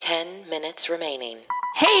minutes remaining.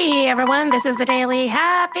 Hey everyone, this is the Daily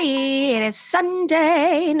Happy. It is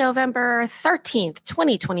Sunday, November 13th,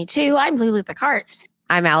 2022. I'm Lulu Picard.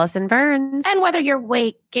 I'm Allison Burns. And whether you're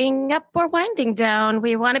waking up or winding down,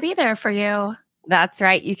 we want to be there for you. That's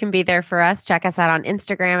right. You can be there for us. Check us out on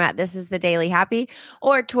Instagram at This Is The Daily Happy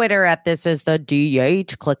or Twitter at This Is The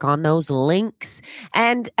DH. Click on those links.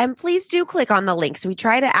 And please do click on the links. We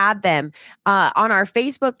try to add them on our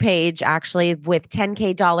Facebook page, actually, with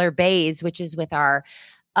 10K Dollar Bays, which is with our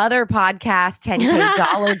other podcast, 10K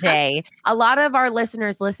Dollar Day. A lot of our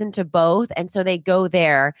listeners listen to both, and so they go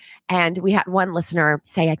there. And we had one listener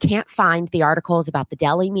say, I can't find the articles about the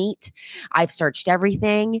deli meat. I've searched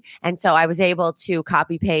everything. And so I was able to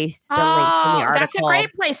copy paste the link from the article. That's a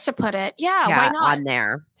great place to put it. Yeah, why not? On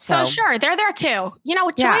there. So sure, they're there too.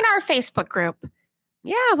 Join our Facebook group.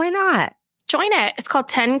 Yeah, why not? Join it. It's called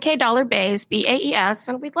 10K Dollar Bays, BAES,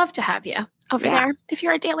 and we'd love to have you over there if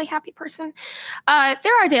you're a daily happy person.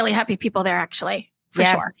 There are daily happy people there, actually, for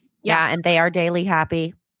sure. Yeah, and they are daily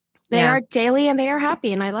happy. They are daily and they are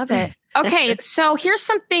happy, and I love it. Okay, so here's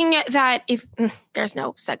something that there's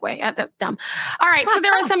no segue. That's dumb. All right, so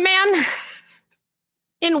there was a man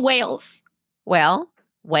in Wales. Whale,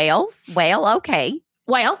 okay.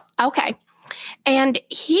 Whale, okay. And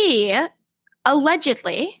he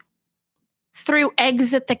allegedly threw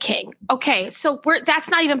eggs at the king. Okay, so that's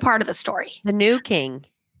not even part of the story. The new king.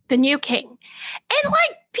 And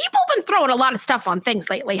people have been throwing a lot of stuff on things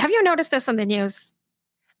lately. Have you noticed this on the news?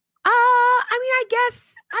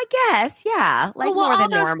 I guess, yeah. More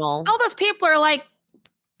than normal. All those people are like,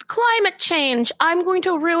 climate change. I'm going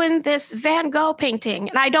to ruin this Van Gogh painting.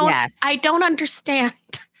 And I don't understand.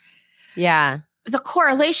 Yeah. The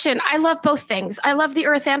correlation. I love both things. I love the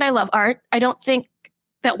earth and I love art. I don't think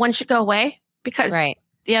that one should go away because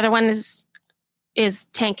the other one is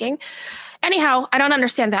tanking. Anyhow, I don't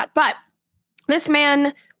understand that. But this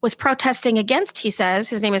man was protesting against, he says,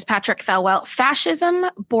 his name is Patrick Thelwell, fascism,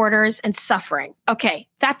 borders, and suffering. Okay,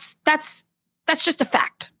 that's just a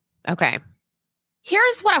fact. Okay.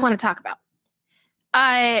 Here's what I want to talk about.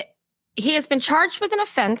 He has been charged with an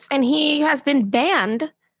offense, and he has been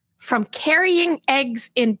banned from carrying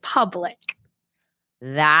eggs in public.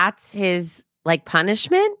 That's his,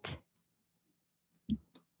 punishment?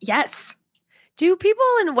 Yes. Do people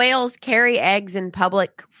in Wales carry eggs in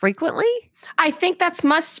public frequently? I think that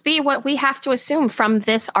must be what we have to assume from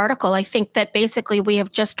this article. I think that basically we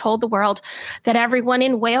have just told the world that everyone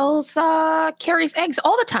in Wales carries eggs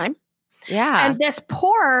all the time. Yeah. And this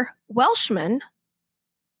poor Welshman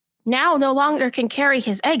now no longer can carry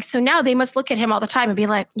his eggs. So now they must look at him all the time and be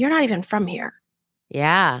like, you're not even from here.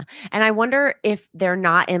 Yeah. And I wonder if they're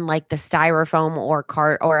not in the styrofoam or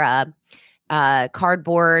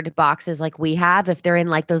cardboard boxes like we have, if they're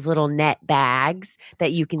in those little net bags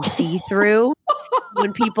that you can see through.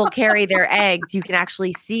 When people carry their eggs, you can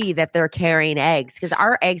actually see that they're carrying eggs, because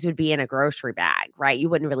our eggs would be in a grocery bag, right? You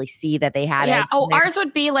wouldn't really see that they had eggs. Oh, ours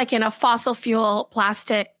would be in a fossil fuel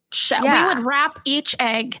plastic shell. Yeah. We would wrap each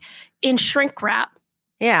egg in shrink wrap.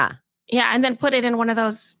 Yeah. Yeah, and then put it in one of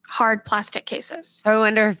those hard plastic cases. So I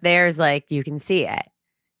wonder if there's you can see it.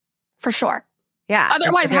 For sure. Yeah.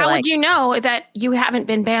 Otherwise, how would you know that you haven't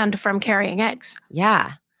been banned from carrying eggs?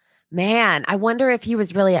 Yeah. Man, I wonder if he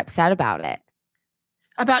was really upset about it.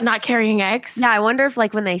 About not carrying eggs? Yeah, I wonder if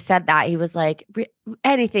when they said that, he was like,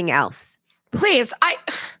 anything else? Please,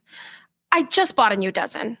 I just bought a new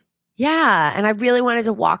dozen. Yeah, and I really wanted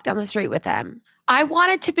to walk down the street with them. I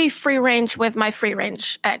wanted to be free range with my free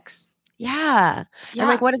range eggs. Yeah.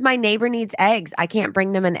 And what if my neighbor needs eggs? I can't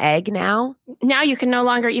bring them an egg now? Now you can no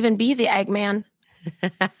longer even be the egg man.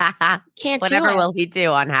 Can't Whatever do it. Will he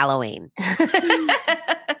do on Halloween?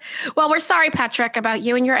 Well, we're sorry, Patrick, about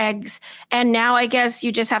you and your eggs. And now I guess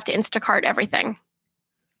you just have to Instacart everything.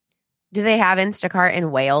 Do they have Instacart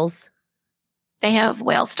in Wales? They have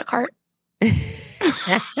Wales-to-cart.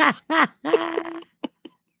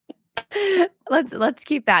 Let's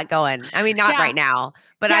keep that going. I mean, not right now,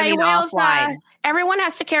 but I mean Wales, offline. Everyone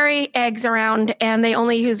has to carry eggs around, and they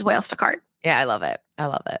only use Wales-to-cart. Yeah, I love it.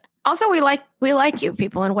 Also, we like you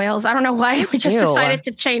people in Wales. I don't know why we just decided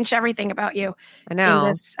to change everything about you. I know.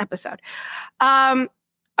 In this episode.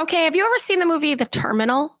 Okay, have you ever seen the movie The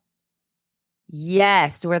Terminal?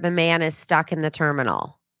 Yes, where the man is stuck in the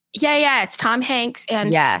terminal. Yeah, it's Tom Hanks.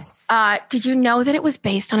 And yes. Did you know that it was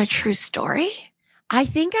based on a true story? I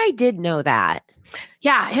think I did know that.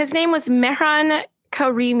 Yeah, his name was Mehran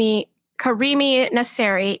Karimi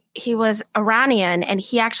Nasseri. He was Iranian, and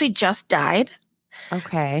he actually just died.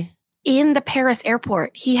 Okay. In the Paris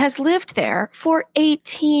airport. He has lived there for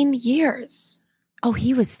 18 years. Oh,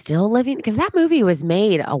 he was still living? Because that movie was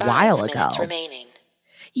made a while ago. Remaining.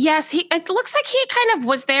 Yes, it looks like he kind of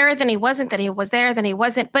was there, then he wasn't, then he was there, then he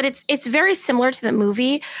wasn't. But it's very similar to the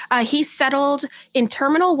movie. He settled in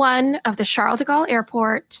Terminal 1 of the Charles de Gaulle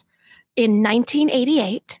Airport in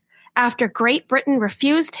 1988 after Great Britain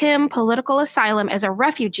refused him political asylum as a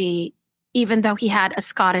refugee, even though he had a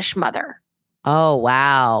Scottish mother. Oh,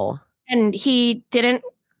 wow. And he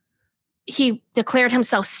declared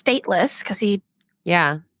himself stateless because he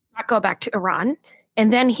not go back to Iran.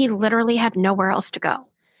 And then he literally had nowhere else to go.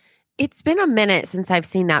 It's been a minute since I've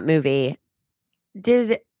seen that movie.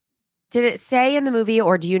 Did it say in the movie,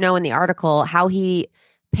 or do you know in the article, how he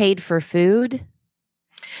paid for food?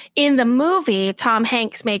 In the movie, Tom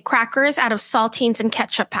Hanks made crackers out of saltines and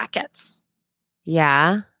ketchup packets.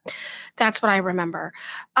 Yeah. That's what I remember.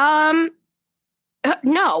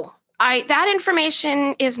 No. That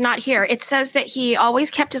information is not here. It says that he always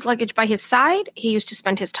kept his luggage by his side. He used to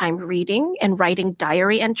spend his time reading and writing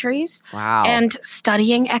diary entries. Wow. And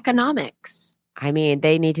studying economics. I mean,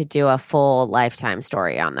 they need to do a full Lifetime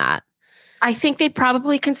story on that. I think they'd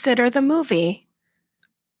probably consider the movie.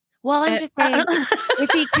 Well, I'm just saying,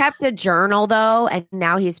 if he kept a journal, though, and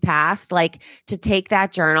now he's passed, like, to take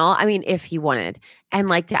that journal, I mean, if he wanted, and,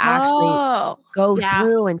 like, to actually go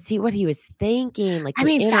through and see what he was thinking, like,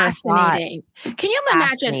 fascinating. Thoughts. Can you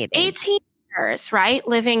imagine 18 years, right,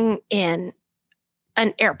 living in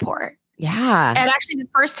an airport? Yeah. And actually, the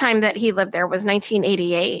first time that he lived there was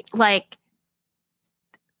 1988. Like,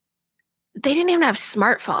 they didn't even have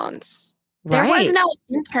smartphones. Right. There was no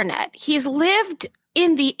internet. He's lived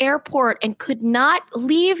in the airport and could not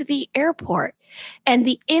leave the airport. And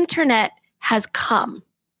the internet has come.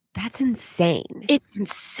 That's insane. It's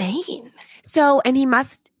insane. So, and he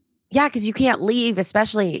must, because you can't leave,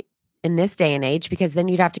 especially in this day and age, because then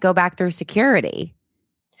you'd have to go back through security.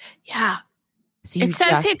 Yeah. So you just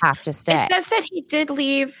have to stay. It says that he did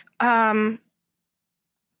leave. Here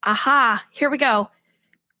we go.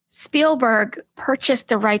 Spielberg purchased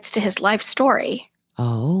the rights to his life story.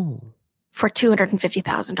 Oh. For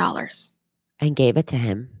 $250,000. And gave it to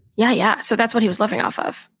him. Yeah. So that's what he was living off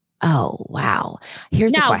of. Oh, wow.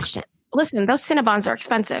 Here's the question. Listen, those Cinnabons are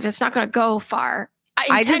expensive. It's not going to go far.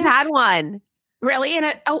 I just had one. Really?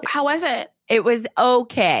 And how was it? It was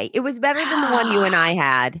okay. It was better than the one you and I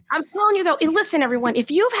had. I'm telling you, though, listen, everyone,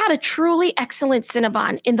 if you've had a truly excellent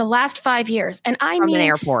Cinnabon in the last 5 years, and I mean an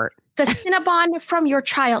airport, the Cinnabon from your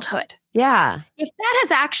childhood. Yeah. If that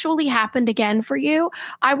has actually happened again for you,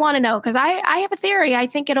 I want to know, because I have a theory. I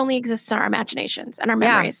think it only exists in our imaginations and our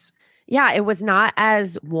memories. Yeah, it was not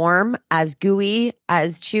as warm, as gooey,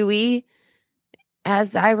 as chewy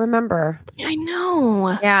as I remember. I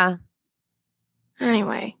know. Yeah.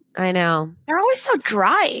 Anyway. I know. They're always so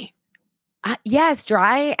dry. Yes,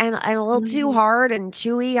 dry and a little too hard and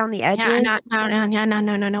chewy on the edges. No.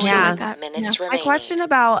 Yeah. Minutes remaining. My question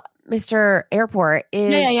about Mr. Airport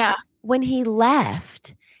is when he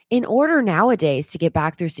left, in order nowadays to get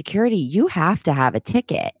back through security, you have to have a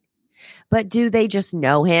ticket. But do they just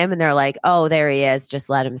know him and they're like, oh, there he is, just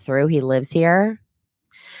let him through, he lives here?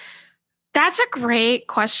 That's a great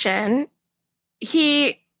question.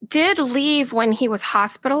 He did leave when he was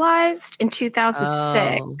hospitalized in 2006.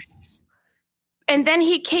 Oh. And then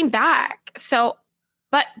he came back. So,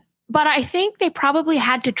 but I think they probably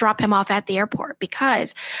had to drop him off at the airport,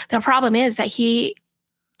 because the problem is that he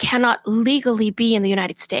cannot legally be in the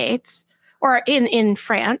United States or in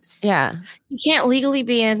France. Yeah. He can't legally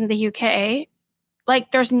be in the UK.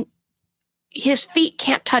 Like, his feet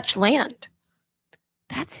can't touch land.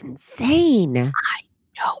 That's insane. I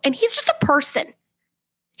know. And he's just a person.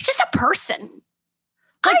 He's just a person.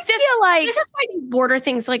 Like, I feel like this is why these border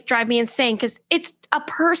things like drive me insane, because it's a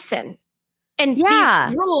person. And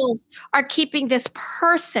these rules are keeping this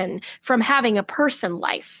person from having a person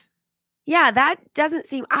life. Yeah, that doesn't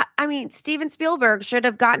seem... I mean, Steven Spielberg should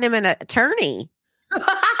have gotten him an attorney.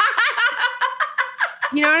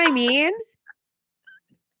 You know what I mean?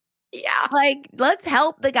 Yeah. Like, let's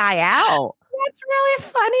help the guy out. That's really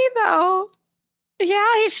funny, though.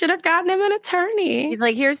 Yeah, he should have gotten him an attorney. He's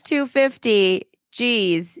like, here's $250.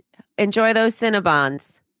 Geez, enjoy those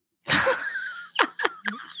Cinnabons.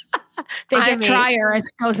 They get drier as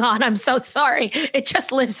it goes on. I'm so sorry. It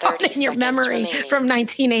just lives on in your memory from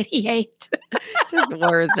 1988. Just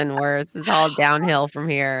worse and worse. It's all downhill from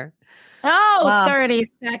here. 30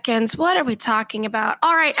 seconds. What are we talking about?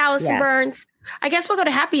 All right, Allison Burns. I guess we'll go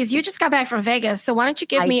to Happy's. You just got back from Vegas, so why don't you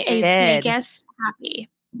give me a Vegas Happy?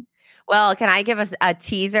 Well, can I give us a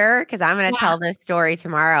teaser? Because I'm going to tell this story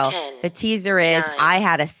tomorrow. 10, the teaser is 9, I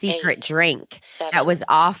had a secret 8, drink 7, that was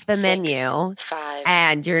off the 6, menu, 5,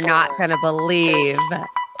 and you're 4, not going to believe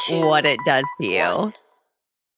 3, 2, what it does to you. 1.